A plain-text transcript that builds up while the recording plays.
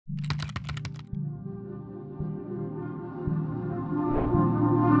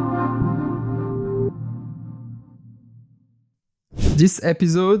This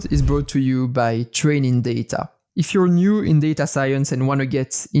episode is brought to you by Training Data. If you're new in data science and want to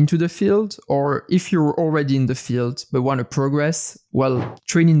get into the field, or if you're already in the field but want to progress, well,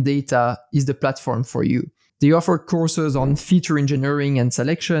 Training Data is the platform for you. They offer courses on feature engineering and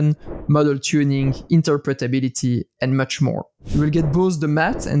selection, model tuning, interpretability, and much more. You will get both the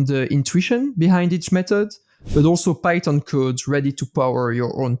math and the intuition behind each method, but also Python code ready to power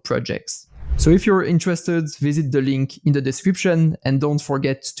your own projects. So if you're interested, visit the link in the description and don't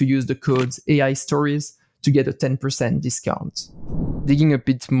forget to use the code AI Stories to get a 10% discount. Digging a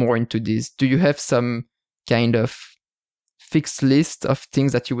bit more into this, do you have some kind of fixed list of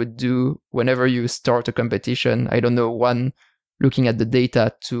things that you would do whenever you start a competition? I don't know, one, looking at the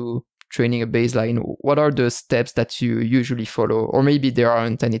data, two, training a baseline. What are the steps that you usually follow? Or maybe there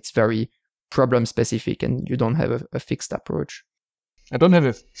aren't and it's very problem specific and you don't have a fixed approach. I don't have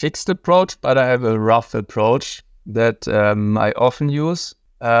a fixed approach, but I have a rough approach that I often use.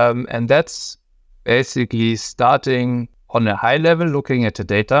 And that's basically starting on a high level, looking at the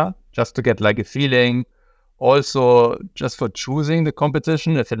data, just to get like a feeling. Also, just for choosing the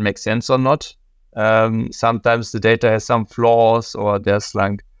competition, if it makes sense or not. Sometimes the data has some flaws or there's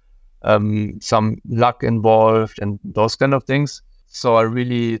like some luck involved and those kind of things. So I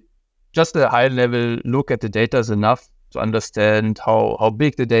really, just a high level look at the data is enough to understand how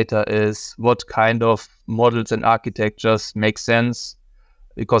big the data is, what kind of models and architectures make sense.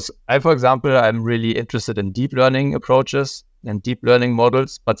 Because for example, I'm really interested in deep learning approaches and deep learning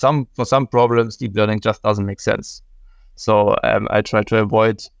models, but for some problems, deep learning just doesn't make sense. So I try to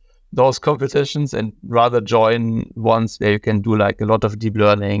avoid those competitions and rather join ones where you can do like a lot of deep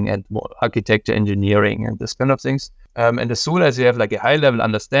learning and more architecture engineering and this kind of things. And as soon as you have like a high level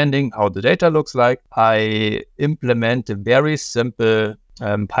understanding how the data looks like, I implement a very simple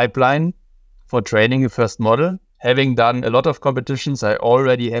pipeline for training a first model. Having done a lot of competitions, I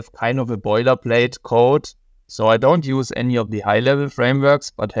already have kind of a boilerplate code. So I don't use any of the high level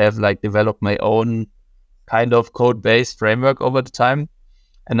frameworks, but have like developed my own kind of code-based framework over the time.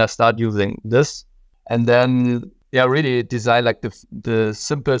 And I start using this. And then, really design like the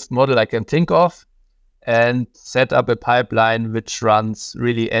simplest model I can think of and set up a pipeline which runs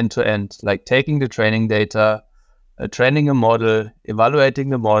really end to end, like taking the training data, training a model, evaluating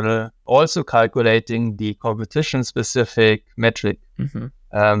the model, also calculating the competition-specific metric.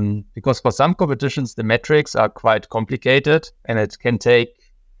 Mm-hmm. Because for some competitions, the metrics are quite complicated and it can take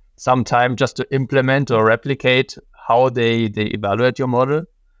some time just to implement or replicate how they evaluate your model.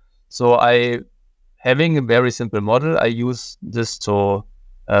 So having a very simple model, I use this to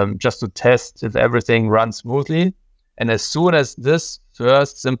just to test if everything runs smoothly. And as soon as this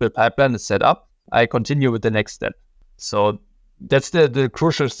first simple pipeline is set up, I continue with the next step. So that's the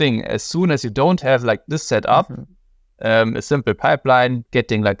crucial thing. As soon as you don't have like this set up, mm-hmm. A simple pipeline,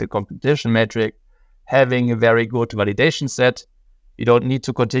 getting like the competition metric, having a very good validation set, you don't need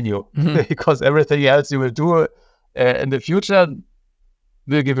to continue mm-hmm. because everything else you will do in the future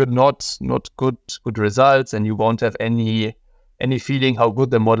will give you not good results, and you won't have any feeling how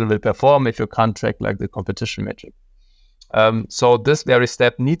good the model will perform if you can't track like the competition metric. So this very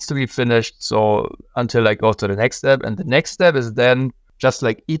step needs to be finished. So until I go to the next step, and the next step is then just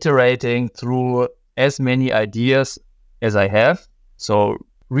like iterating through as many ideas as I have. So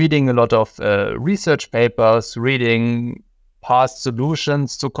reading a lot of research papers, reading past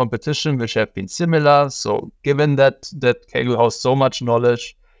solutions to competition which have been similar. So given that Kaggle has so much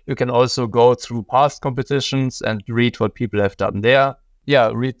knowledge, you can also go through past competitions and read what people have done there.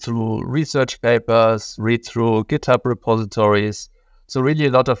 Read through research papers, read through GitHub repositories. So really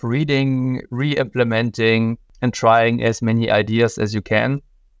a lot of reading, re-implementing, and trying as many ideas as you can,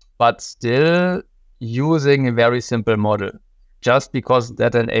 but still using a very simple model, just because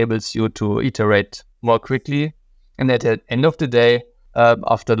that enables you to iterate more quickly. And at the end of the day,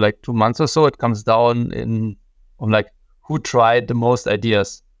 after like 2 months or so, it comes down on like who tried the most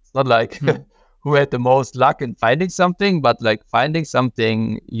ideas. It's not like who had the most luck in finding something, but like finding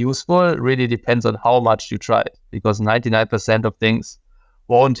something useful really depends on how much you tried, because 99% of things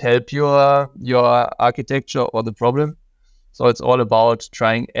won't help your architecture or the problem. So it's all about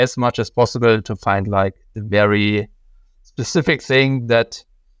trying as much as possible to find like the very specific thing that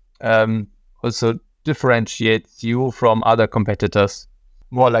also differentiates you from other competitors.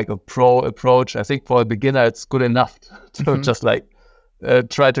 More like a pro approach. I think for a beginner, it's good enough to just like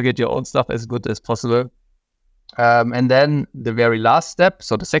try to get your own stuff as good as possible. And then the very last step,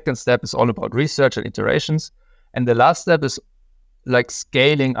 so the second step is all about research and iterations. And the last step is like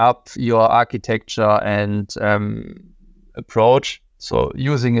scaling up your architecture and approach. So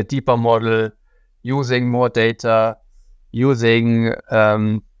using a deeper model, using more data, using,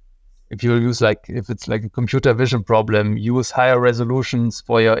 if it's like a computer vision problem, use higher resolutions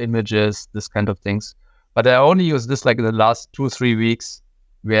for your images, this kind of things. But I only use this like in the last 2-3 weeks,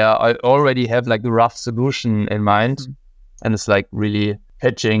 where I already have like a rough solution in mind, and it's like really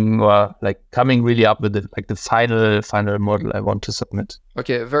pitching or like coming really up with the final model I want to submit.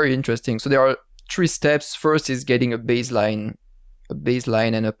 Okay, very interesting. So there are 3 steps. First is getting a baseline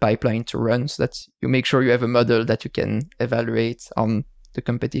and a pipeline to run, so that you make sure you have a model that you can evaluate on the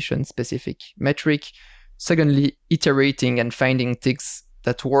competition specific metric. Secondly, iterating and finding things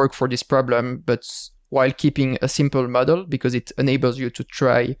that work for this problem, but while keeping a simple model, because it enables you to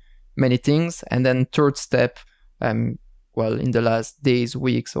try many things. And then third step, in the last days,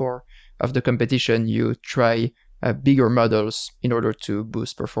 weeks, or of the competition, you try bigger models in order to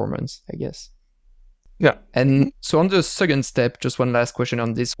boost performance, I guess. Yeah. And so on the second step, just one last question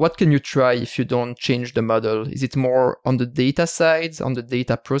on this. What can you try if you don't change the model? Is it more on the data side, on the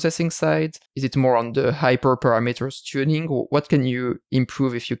data processing side? Is it more on the hyperparameters tuning? Or what can you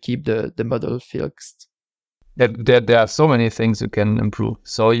improve if you keep the model fixed? There are so many things you can improve.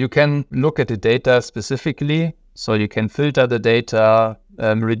 So you can look at the data specifically. So you can filter the data,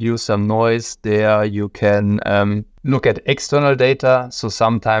 reduce some noise there. You can look at external data. So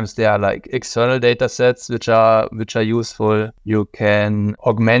sometimes there are like external data sets which are useful. You can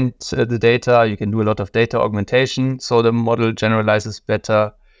augment the data. You can do a lot of data augmentation, so the model generalizes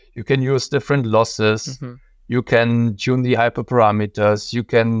better. You can use different losses. You can tune the hyperparameters. You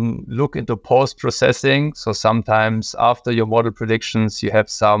can look into post-processing. So sometimes after your model predictions, you have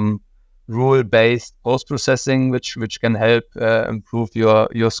some rule-based post-processing, which can help improve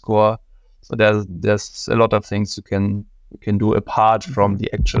your score. So there's a lot of things you can do apart from the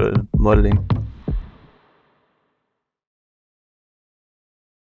actual modeling.